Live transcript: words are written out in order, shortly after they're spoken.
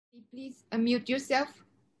Please unmute yourself.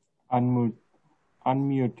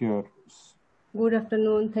 Unmute yours. Good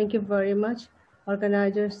afternoon. Thank you very much.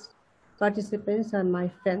 Organizers, participants, and my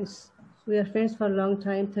friends. We are friends for a long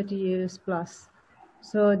time, 30 years plus.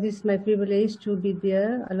 So this is my privilege to be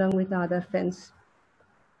there along with other friends.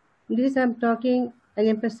 This I'm talking and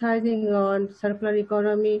emphasizing on circular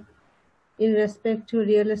economy in respect to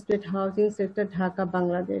real estate housing sector Dhaka,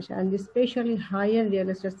 Bangladesh, and especially high-end real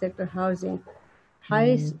estate sector housing.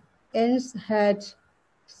 High-ends had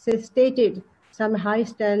stated some high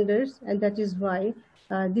standards, and that is why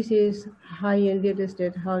this is high-end real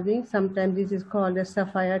estate housing. Sometimes this is called a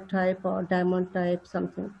sapphire type or diamond type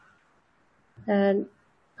something. And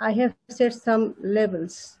I have set some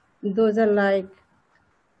levels. Those are like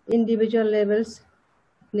individual levels.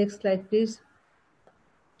 Next slide, please.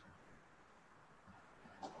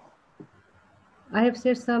 I have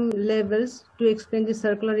set some levels to explain the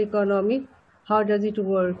circular economy. How does it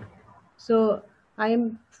work? So I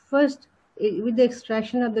am first, with the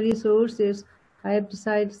extraction of the resources, I have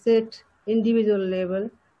decided set individual level,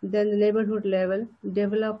 then the neighborhood level,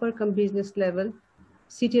 developer cum business level,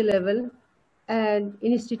 city level, and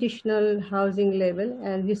institutional housing level,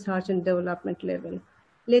 and research and development level.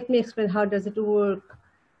 Let me explain how does it work.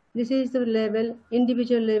 This is the level,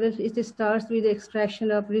 individual level. It starts with the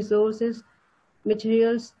extraction of resources,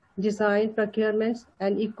 materials, design, procurements,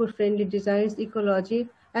 and eco-friendly designs, ecology,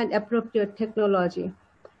 and appropriate technology.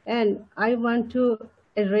 And I want to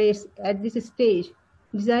erase at this stage,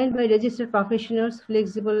 designed by registered professionals,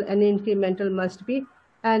 flexible and incremental must be,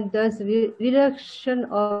 and thus reduction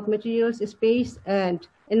of materials, space, and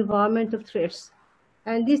environmental threats.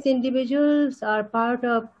 And these individuals are part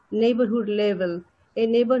of neighborhood level. A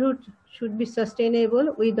neighborhood should be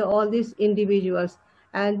sustainable with all these individuals.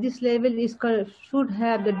 And this level should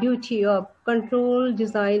have the duty of control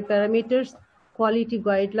design parameters, quality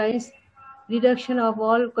guidelines, reduction of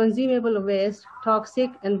all consumable waste, toxic,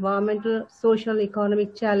 environmental, social,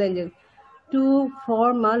 economic challenges to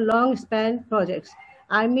form a long span projects.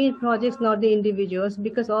 I mean projects, not the individuals,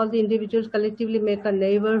 because all the individuals collectively make a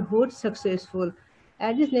neighborhood successful.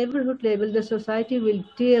 At this neighborhood level, the society will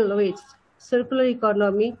deal with circular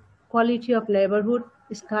economy, quality of neighborhood,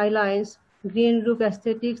 skylines, green roof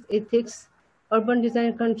aesthetics, ethics, urban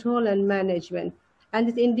design control and management. And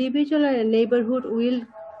this individual and neighborhood will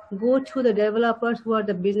go to the developers who are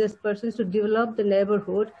the business persons to develop the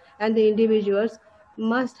neighborhood, and the individuals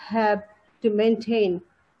must have to maintain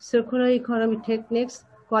circular economy techniques,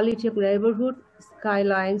 quality of neighborhood,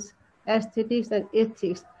 skylines, aesthetics and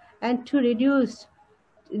ethics, and to reduce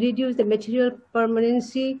the material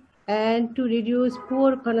permanency and to reduce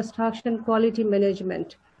poor construction quality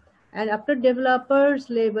management. And after developers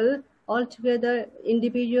level, altogether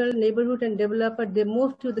individual, neighborhood and developer, they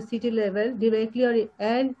move to the city level directly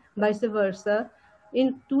and vice versa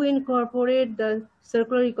to incorporate the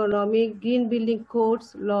circular economy, green building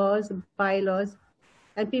codes, laws, bylaws,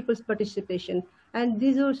 and people's participation. And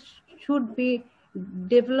these should be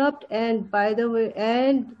developed and by the way,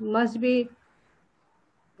 and must be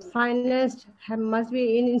financed, must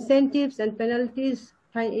be in incentives and penalties,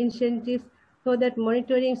 incentives, so that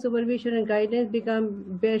monitoring, supervision, and guidance become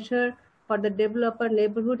better for the developer,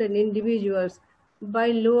 neighborhood, and individuals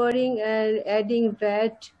by lowering and adding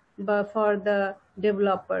VAT for the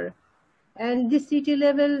developer. And this city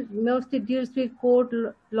level mostly deals with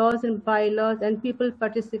code laws and bylaws and people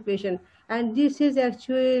participation. And this is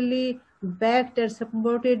actually backed and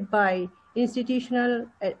supported by institutional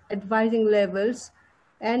advising levels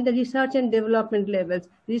and the research and development levels.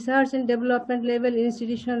 Research and development level,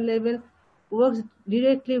 institutional level works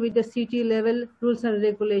directly with the city level rules and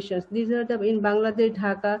regulations. These are the in Bangladesh,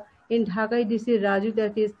 Dhaka. In Dhaka, this is Raju,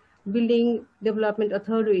 that is Building Development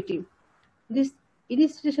Authority. This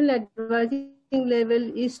institutional advising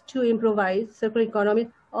level is to improvise circular economy,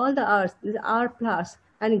 all the R's, R plus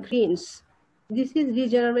and greens. This is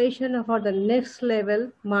regeneration for the next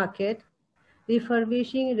level market,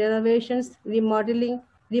 refurbishing, renovations, remodeling,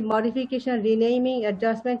 remodification, renaming,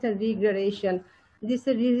 adjustments, and regradation. This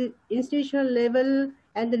is institutional level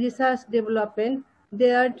and the research development.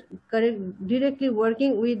 They are directly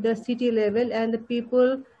working with the city level and the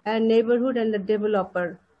people and neighborhood and the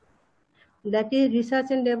developer. That is,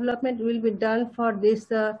 research and development will be done for this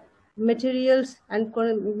materials and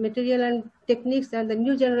material and techniques and the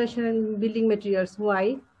new generation and building materials.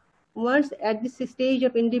 Why? Once at this stage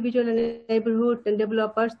of individual and neighborhood and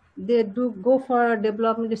developers, they do go for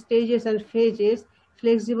development stages and phases,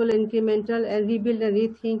 flexible, incremental, and rebuild and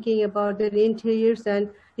rethinking about their interiors and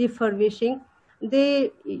refurbishing.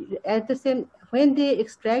 They at the same when they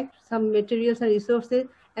extract some materials and resources,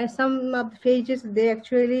 and some of the phases they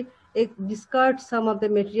actually discard some of the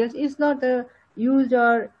materials. It's not the used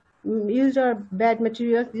or bad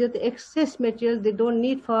materials. These are the excess materials they don't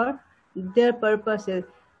need for their purposes.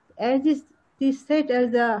 As this set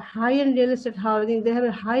as the high-end real estate housing, they have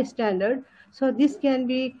a high standard. So this can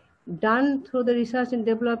be done through the research and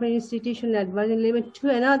development institution advising level to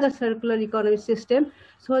another circular economy system,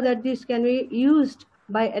 so that this can be used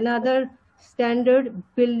by another standard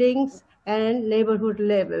buildings and neighborhood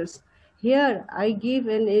levels. Here, I give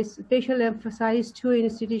a special emphasis to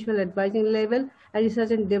institutional advising level and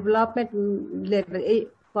research and development level.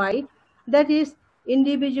 Why? That is,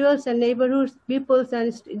 individuals and neighborhoods, peoples,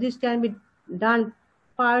 and this can be done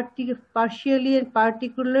partially and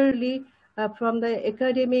particularly from the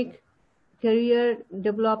academic career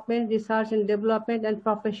development, research and development, and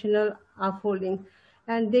professional unfolding.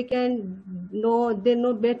 And they know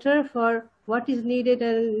better for what is needed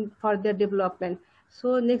and for their development.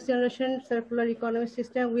 So next generation circular economy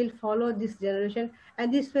system will follow this generation,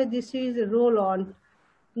 and this way this is a roll on.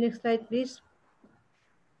 Next slide, please.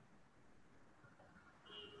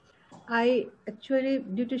 I actually,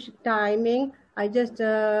 due to timing, I just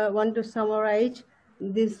want to summarize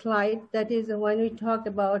this slide. That is, when we talk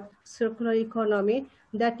about circular economy,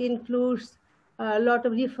 that includes a lot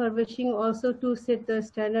of refurbishing also to set the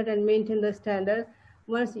standard and maintain the standard.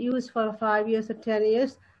 Once used for 5 years or 10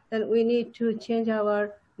 years, then we need to change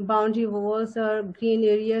our boundary walls or green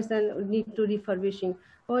areas and need to refurbishing.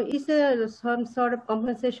 Or is there some sort of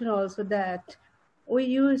compensation also that we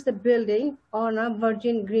use the building on a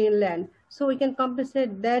virgin green land? So we can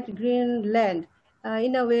compensate that green land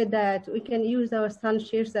in a way that we can use our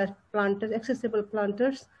sunshades as planters, accessible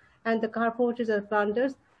planters, and the carporches as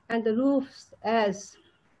planters, and the roofs as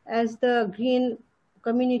the green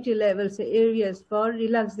community levels areas for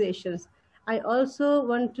relaxations. I also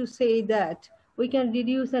want to say that we can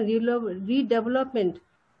reduce and redevelopment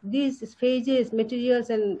these phases, materials,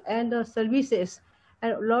 and services,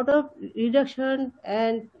 and a lot of reduction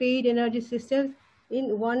and paid energy systems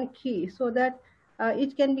in one key, so that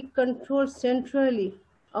it can be controlled centrally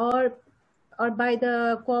or by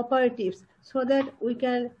the cooperatives, so that we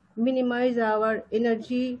can minimize our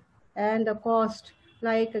energy and the cost,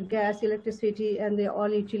 like gas, electricity, and the all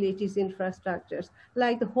utilities infrastructures.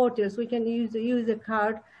 Like the hotels, we can use a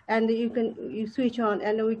card, and you switch on,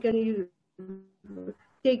 and we can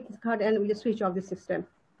take the card and we just switch off the system.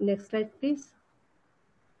 Next slide, please.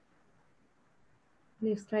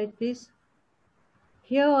 Next slide, please.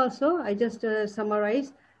 Here also, I just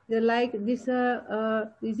summarize. Like this.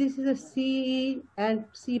 This is a CE and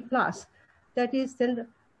C plus. That is then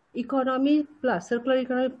economy plus, circular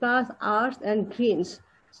economy plus arts and greens.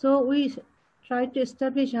 So we try to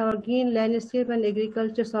establish our green landscape and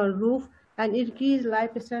agriculture on roof, and increase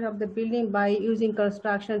lifespan of the building by using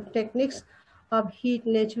construction techniques of heat,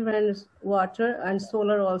 nature, and water, and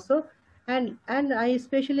solar also. And I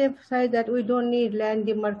especially emphasize that we don't need land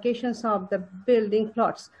demarcations of the building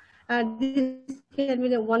plots. And this can be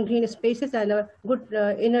the one green spaces and a good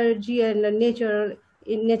energy and nature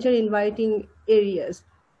inviting areas.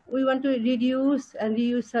 We want to reduce and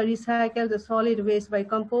reuse or recycle the solid waste by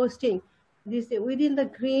composting this within the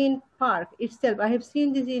green park itself. I have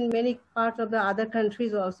seen this in many parts of the other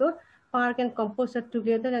countries also. Park and compost are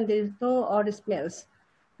together, and there is no odd smells.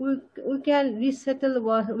 We can resettle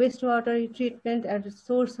wastewater treatment as a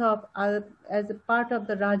source of as a part of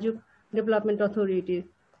the Rajuk Development Authority,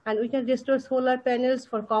 and we can restore solar panels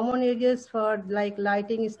for common areas for like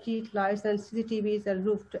lighting, street lights, and CCTVs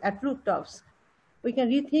at rooftops. We can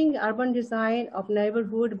rethink urban design of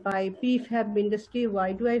neighborhood by prefab industry.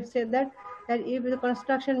 Why do I say that? That if the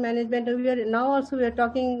construction management, we are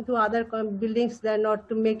talking to other buildings that not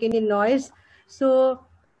to make any noise. So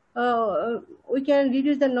we can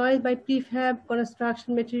reduce the noise by prefab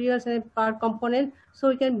construction materials and part component. So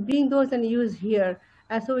we can bring those and use here.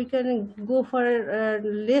 And so we can go for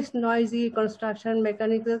less noisy construction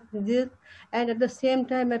mechanisms, and at the same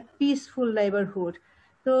time a peaceful neighborhood.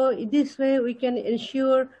 So this way we can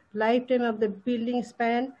ensure lifetime of the building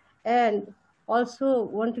span, and also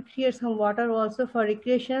want to create some water also for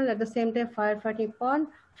recreation, at the same time firefighting pond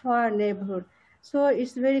for our neighborhood. So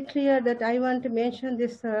it's very clear that I want to mention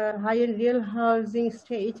this high-end real housing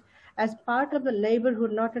stage as part of the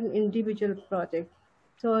neighborhood, not an individual project.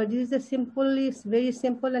 So this is very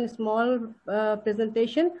simple and small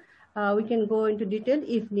presentation. We can go into detail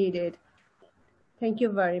if needed. Thank you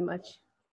very much.